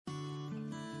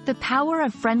The Power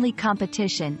of Friendly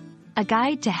Competition, a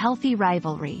Guide to Healthy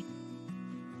Rivalry.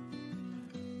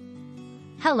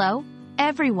 Hello,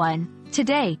 everyone.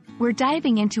 Today, we're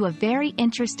diving into a very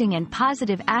interesting and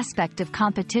positive aspect of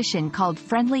competition called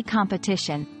friendly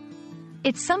competition.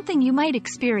 It's something you might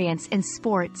experience in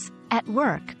sports, at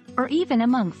work, or even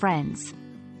among friends.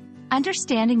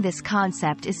 Understanding this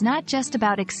concept is not just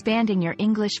about expanding your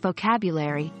English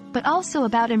vocabulary, but also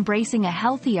about embracing a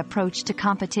healthy approach to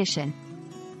competition.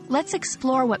 Let's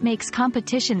explore what makes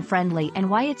competition friendly and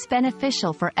why it's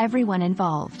beneficial for everyone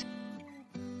involved.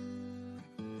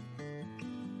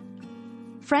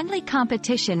 Friendly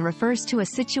competition refers to a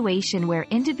situation where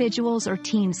individuals or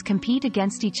teams compete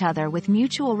against each other with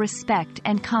mutual respect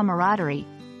and camaraderie,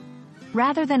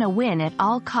 rather than a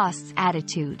win-at-all-costs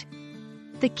attitude.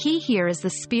 The key here is the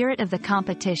spirit of the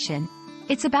competition.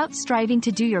 It's about striving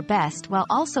to do your best while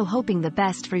also hoping the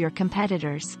best for your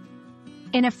competitors.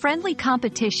 In a friendly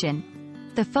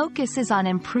competition, the focus is on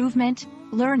improvement,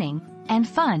 learning, and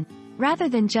fun, rather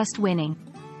than just winning.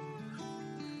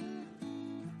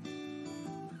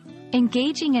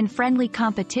 Engaging in friendly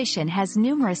competition has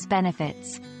numerous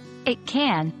benefits. It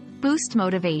can boost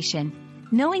motivation.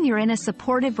 Knowing you're in a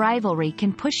supportive rivalry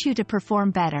can push you to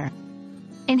perform better.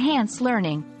 Enhance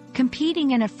learning.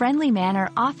 Competing in a friendly manner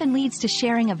often leads to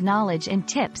sharing of knowledge and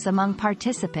tips among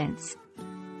participants.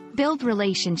 Build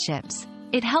relationships.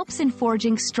 It helps in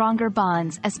forging stronger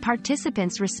bonds as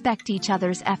participants respect each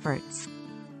other's efforts.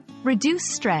 Reduce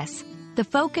stress. The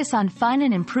focus on fun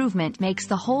and improvement makes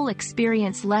the whole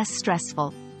experience less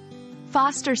stressful.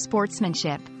 Foster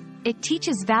sportsmanship. It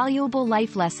teaches valuable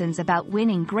life lessons about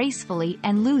winning gracefully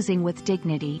and losing with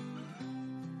dignity.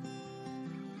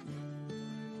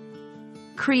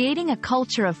 Creating a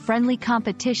culture of friendly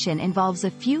competition involves a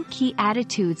few key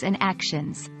attitudes and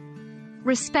actions.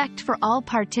 Respect for all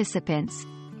participants.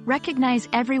 Recognize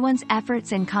everyone's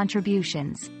efforts and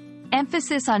contributions.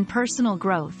 Emphasis on personal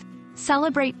growth.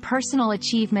 Celebrate personal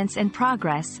achievements and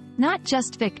progress, not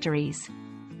just victories.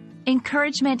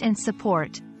 Encouragement and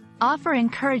support. Offer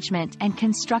encouragement and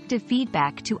constructive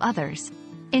feedback to others.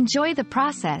 Enjoy the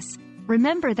process.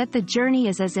 Remember that the journey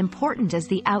is as important as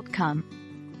the outcome.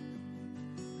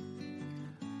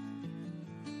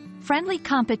 Friendly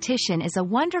competition is a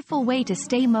wonderful way to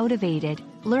stay motivated,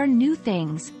 learn new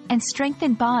things, and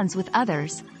strengthen bonds with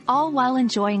others, all while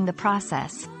enjoying the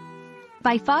process.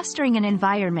 By fostering an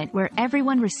environment where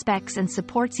everyone respects and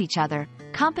supports each other,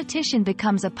 competition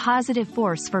becomes a positive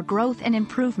force for growth and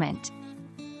improvement.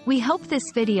 We hope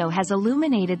this video has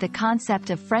illuminated the concept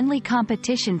of friendly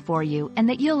competition for you and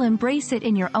that you'll embrace it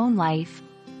in your own life,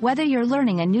 whether you're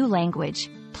learning a new language,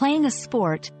 playing a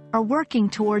sport, or working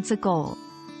towards a goal.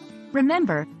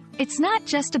 Remember, it's not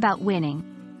just about winning.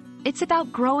 It's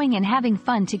about growing and having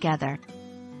fun together.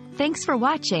 Thanks for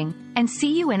watching, and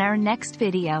see you in our next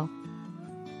video.